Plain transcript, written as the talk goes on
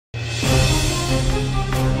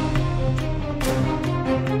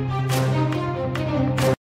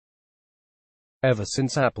Ever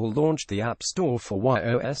since Apple launched the App Store for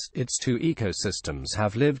iOS, its two ecosystems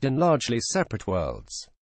have lived in largely separate worlds.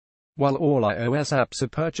 While all iOS apps are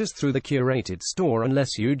purchased through the curated store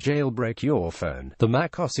unless you jailbreak your phone, the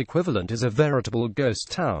macOS equivalent is a veritable ghost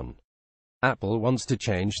town. Apple wants to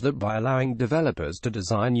change that by allowing developers to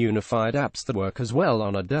design unified apps that work as well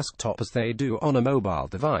on a desktop as they do on a mobile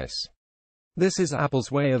device. This is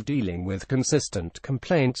Apple's way of dealing with consistent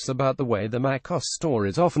complaints about the way the macOS store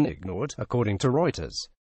is often ignored, according to Reuters.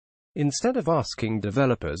 Instead of asking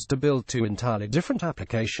developers to build two entirely different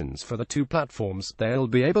applications for the two platforms, they'll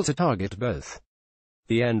be able to target both.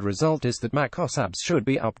 The end result is that macOS apps should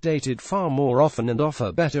be updated far more often and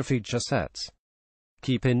offer better feature sets.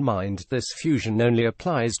 Keep in mind, this fusion only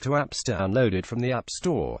applies to apps downloaded from the App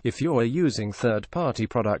Store. If you're using third-party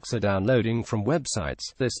products or downloading from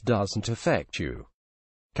websites, this doesn't affect you.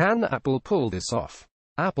 Can Apple pull this off?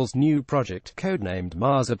 Apple's new project, codenamed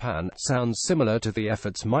Marzipan, sounds similar to the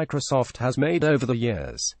efforts Microsoft has made over the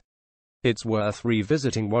years. It's worth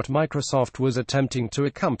revisiting what Microsoft was attempting to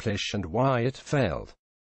accomplish and why it failed.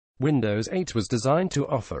 Windows 8 was designed to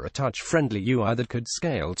offer a touch-friendly UI that could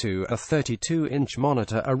scale to a 32-inch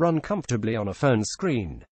monitor or run comfortably on a phone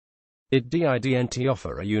screen. It didn't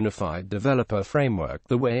offer a unified developer framework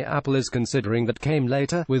the way Apple is considering that came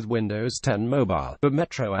later with Windows 10 Mobile, but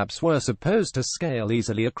Metro apps were supposed to scale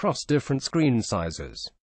easily across different screen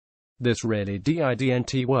sizes. This really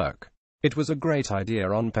didn't work. It was a great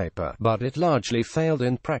idea on paper, but it largely failed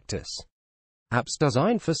in practice. Apps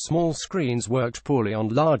designed for small screens worked poorly on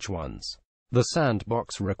large ones. The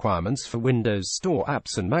sandbox requirements for Windows Store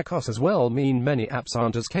apps and macOS as well mean many apps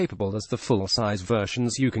aren't as capable as the full-size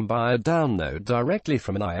versions you can buy or download directly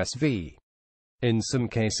from an ISV. In some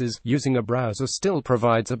cases, using a browser still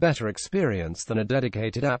provides a better experience than a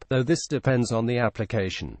dedicated app, though this depends on the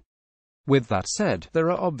application. With that said, there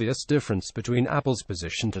are obvious differences between Apple's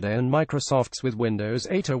position today and Microsoft's with Windows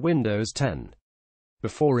 8 or Windows 10.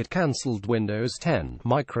 Before it cancelled Windows 10,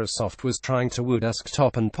 Microsoft was trying to woo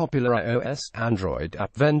desktop and popular iOS, Android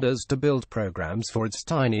app vendors to build programs for its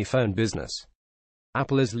tiny phone business.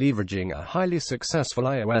 Apple is leveraging a highly successful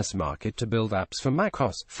iOS market to build apps for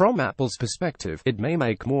macOS. From Apple's perspective, it may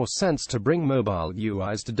make more sense to bring mobile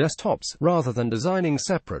UIs to desktops, rather than designing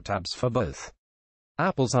separate apps for both.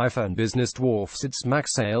 Apple's iPhone business dwarfs its Mac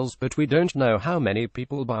sales, but we don't know how many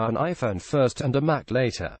people buy an iPhone first and a Mac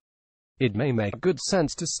later. It may make good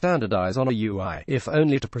sense to standardize on a UI, if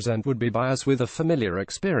only to present would-be buyers with a familiar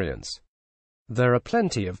experience. There are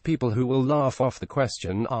plenty of people who will laugh off the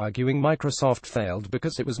question, arguing Microsoft failed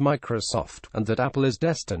because it was Microsoft, and that Apple is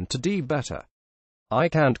destined to do better. I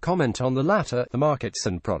can't comment on the latter. The markets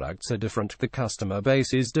and products are different, the customer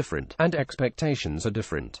base is different, and expectations are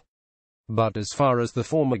different. But as far as the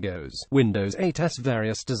former goes, Windows 8's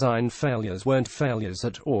various design failures weren't failures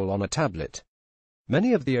at all on a tablet.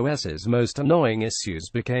 Many of the OS's most annoying issues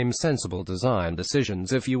became sensible design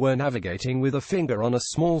decisions if you were navigating with a finger on a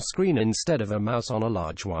small screen instead of a mouse on a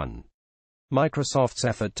large one. Microsoft's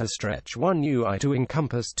effort to stretch one UI to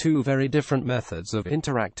encompass two very different methods of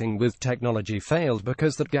interacting with technology failed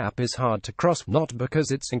because that gap is hard to cross, not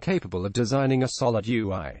because it's incapable of designing a solid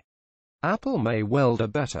UI. Apple may well do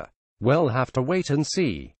better. We'll have to wait and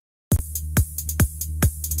see.